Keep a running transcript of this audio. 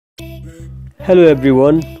Hello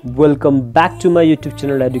everyone, welcome back to my YouTube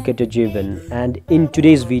channel Educator Jeevan, and in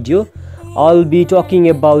today's video I'll be talking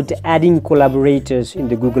about adding collaborators in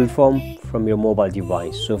the Google form from your mobile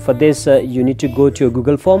device. So for this you need to go to your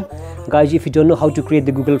Google form. Guys, if you don't know how to create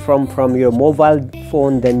the Google form from your mobile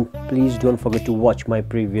phone, then please don't forget to watch my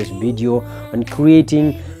previous video on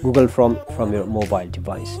creating Google form from your mobile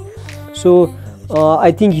device. So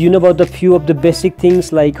I think you know about the few of the basic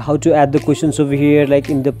things, like how to add the questions over here, like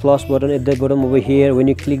in the plus button at the bottom over here. When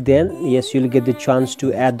you click, then yes, you'll get the chance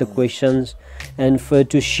to add the questions, and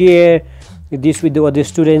to share this with the other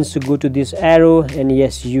students, to go to this arrow, and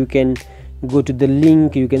yes, you can go to the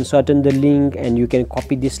link, you can shorten the link, and you can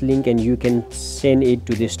copy this link and you can send it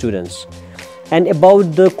to the students. And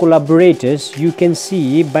about the collaborators, you can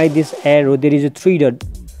see by this arrow there is a 3 dot.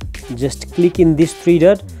 Just click in this 3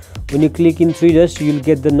 dot. When you click in 3 dots, you'll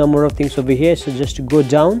get the number of things over here. So just to go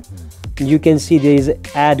down, you can see there is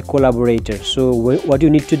add collaborator. So what you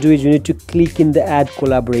need to do is you need to click in the add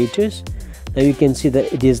collaborators. Now you can see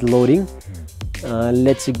that it is loading.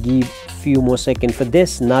 Let's give few more seconds for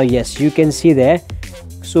this. Now yes, you can see there.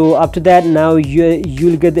 So after that, now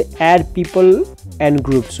you'll get the add people and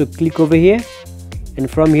group. So click over here, and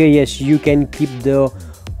from here, yes, you can keep the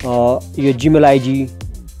your Gmail ID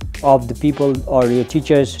of the people or your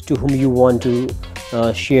teachers to whom you want to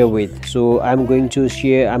share with. So I'm going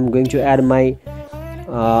to add my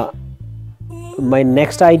my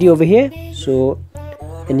next ID over here. So,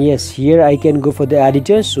 and yes, here I can go for the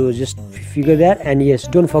editors. So just figure that, and yes,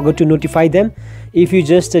 don't forget to notify them. If you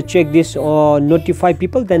just check this or notify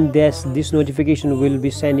people, then this notification will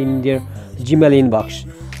be sent in their Gmail inbox.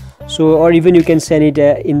 So, or even you can send it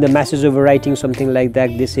in the message overwriting, something like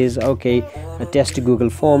that. This is okay, a test Google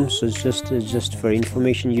form. So it's just for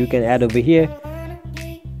information, you can add over here.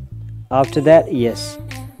 After that, yes,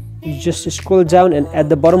 you just scroll down, and at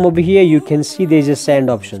the bottom over here you can see there is a send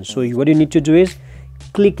option. So what you need to do is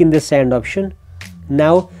click in the send option.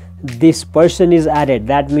 Now this person is added.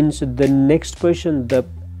 That means the next person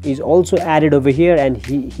is also added over here, and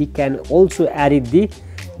he can also edit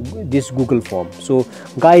this Google form. So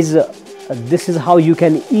guys, this is how you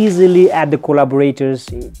can easily add the collaborators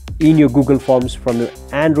in your Google Forms from your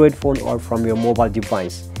Android phone or from your mobile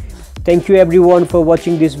device. Thank you everyone for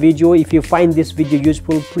watching this video. If you find this video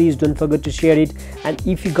useful, please don't forget to share it. And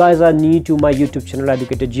if you guys are new to my YouTube channel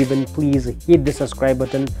Educator Jeevan, please hit the subscribe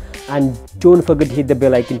button, and don't forget to hit the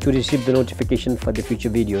bell icon to receive the notification for the future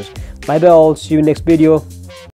videos. Bye bye all, see you next video.